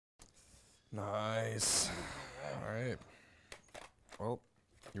Nice. All right. Well,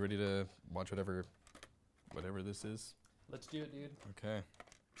 you ready to watch whatever this is? Let's do it, dude. Okay.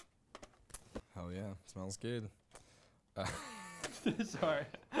 Hell yeah, smells good. Sorry.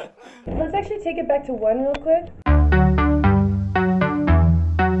 Let's actually take it back to 1 real quick.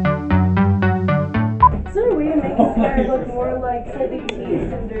 Is there a way to make his hair look more like slightly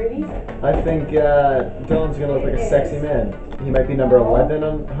teased and dirty? I think Dylan's gonna look like a sexy man. He might be number 11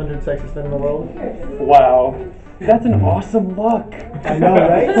 on 100 Sexiest Men in the World. Wow. That's an awesome look. I know,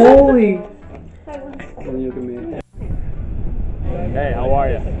 right? Holy. Don't look at me. Hey, how are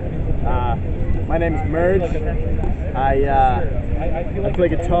you? My name is Merge. I play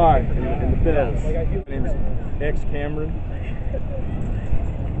guitar in the Biz. My name is X Cameron.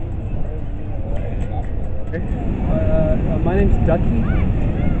 My name's Ducky.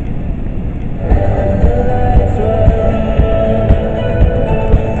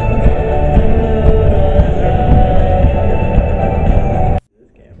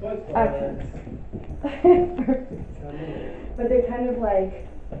 Actions. But they're kind of like,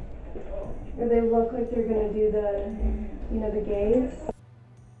 or they look like they're gonna do the, you know, the gaze.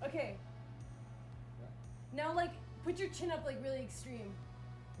 Okay. Now, like, put your chin up, like, really extreme.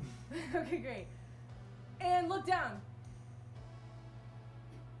 Okay, great. And look down.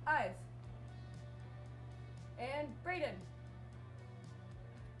 Eyes. And Brayden.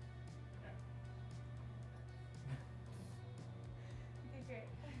 Okay, great.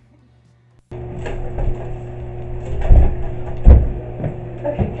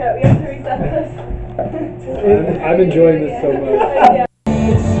 Okay, cut. We have to reset this. I'm enjoying this so much. Yeah.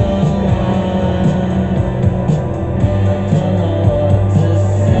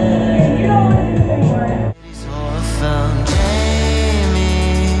 You don't want to do this anymore.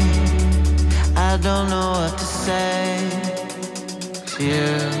 I don't know what to say to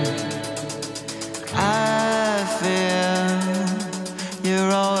you. I feel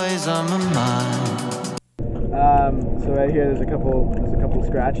you're always on my mind. So right here, there's a couple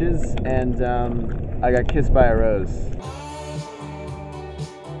scratches, and I got kissed by a rose.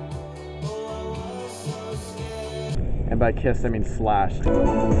 And by kissed, I mean slashed.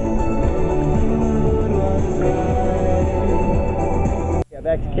 Got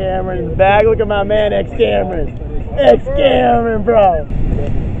X Cameron in the bag. Look at my man, X Cameron. X Cameron, bro.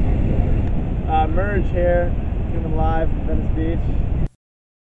 Merge here, coming live from Venice Beach.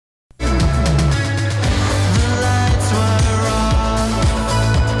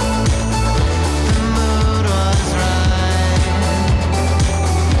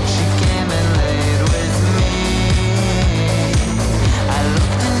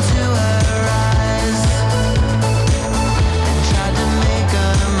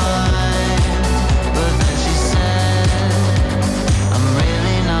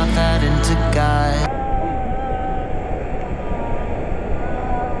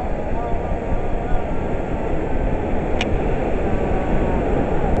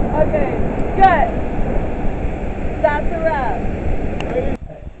 Okay, good. That's a wrap.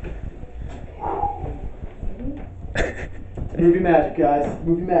 Movie magic, guys.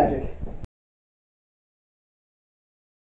 Movie magic.